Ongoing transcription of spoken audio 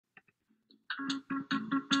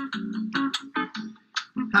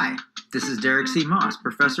Hi, this is Derek C. Moss,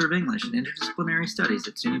 Professor of English and Interdisciplinary Studies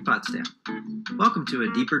at SUNY Potsdam. Welcome to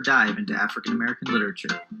a deeper dive into African American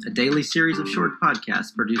literature, a daily series of short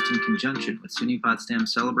podcasts produced in conjunction with SUNY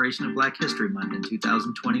Potsdam's celebration of Black History Month in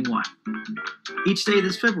 2021. Each day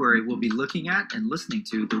this February, we'll be looking at and listening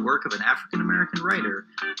to the work of an African American writer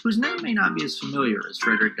whose name may not be as familiar as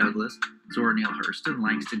Frederick Douglass, Zora Neale Hurston,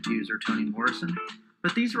 Langston Hughes, or Toni Morrison,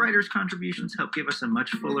 but these writers' contributions help give us a much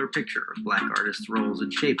fuller picture of Black artists' roles in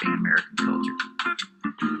shaping American culture.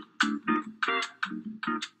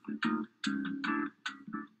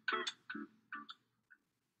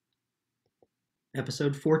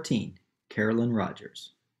 Episode 14, Carolyn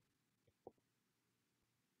Rodgers.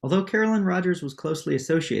 Although Carolyn Rodgers was closely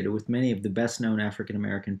associated with many of the best-known African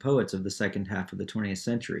American poets of the second half of the 20th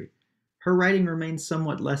century, her writing remains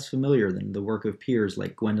somewhat less familiar than the work of peers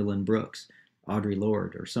like Gwendolyn Brooks, Audre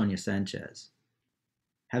Lorde, or Sonia Sanchez.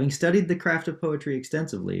 Having studied the craft of poetry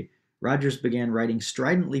extensively, Rodgers began writing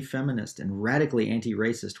stridently feminist and radically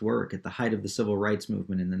anti-racist work at the height of the civil rights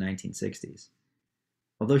movement in the 1960s.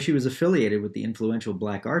 Although she was affiliated with the influential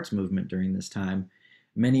Black arts movement during this time,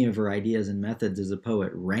 many of her ideas and methods as a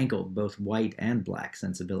poet rankled both white and Black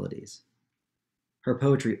sensibilities. Her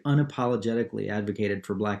poetry unapologetically advocated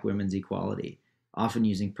for Black women's equality, often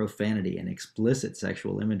using profanity and explicit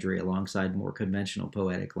sexual imagery alongside more conventional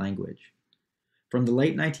poetic language. From the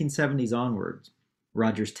late 1970s onwards,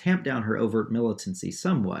 Rodgers tamped down her overt militancy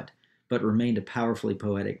somewhat, but remained a powerfully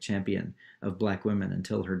poetic champion of Black women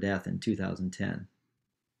until her death in 2010.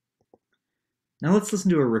 Now let's listen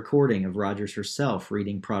to a recording of Rodgers herself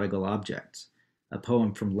reading Prodigal Objects, a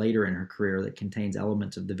poem from later in her career that contains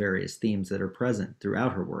elements of the various themes that are present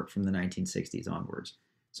throughout her work from the 1960s onwards.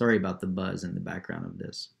 Sorry about the buzz in the background of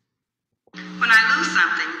this. When I lose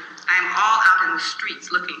something, I am all out in the streets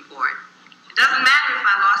looking for it. It doesn't matter if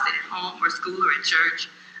I lost it at home or school or at church.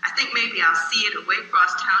 I think maybe I'll see it away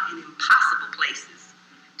across town in impossible places.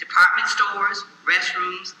 Department stores,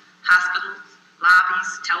 restrooms, hospitals, lobbies,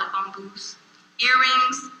 telephone booths,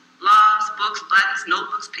 earrings, gloves, books, buttons,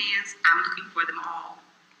 notebooks, pens. I'm looking for them all.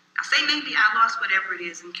 Now say maybe I lost whatever it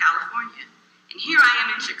is in California. And here I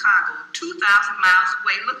am in Chicago, 2,000 miles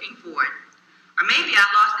away looking for it. Or maybe I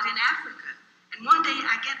lost it in Africa. And one day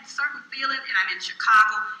I get a certain feeling and I'm in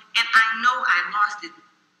Chicago and I know I lost it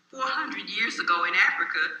 400 years ago in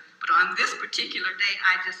Africa, but on this particular day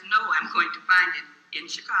I just know I'm going to find it in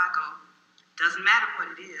Chicago. Doesn't matter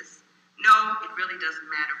what it is. No, it really doesn't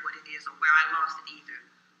matter what it is or where I lost it either.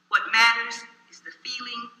 What matters is the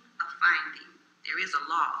feeling of finding. There is a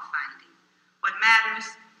law of finding. What matters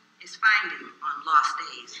is finding on lost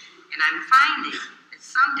days. And I'm finding that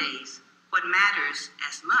some days what matters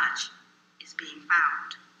as much is being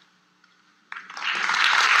found.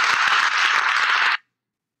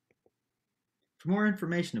 For more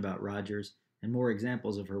information about Rodgers and more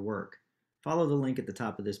examples of her work, follow the link at the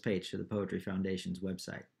top of this page to the Poetry Foundation's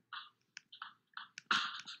website.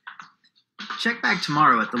 Check back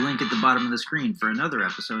tomorrow at the link at the bottom of the screen for another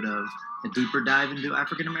episode of A Deeper Dive into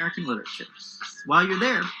African American Literature. While you're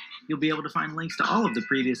there, you'll be able to find links to all of the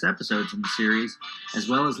previous episodes in the series, as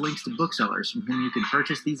well as links to booksellers from whom you can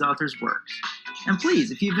purchase these authors' works. And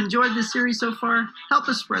please, if you've enjoyed this series so far, help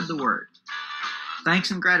us spread the word.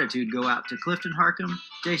 Thanks and gratitude go out to Clifton Harcum,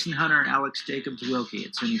 Jason Hunter, and Alex Jacobs Wilkie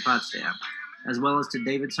at SUNY Potsdam, as well as to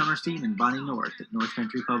David Summerstein and Bonnie North at North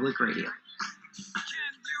Country Public Radio.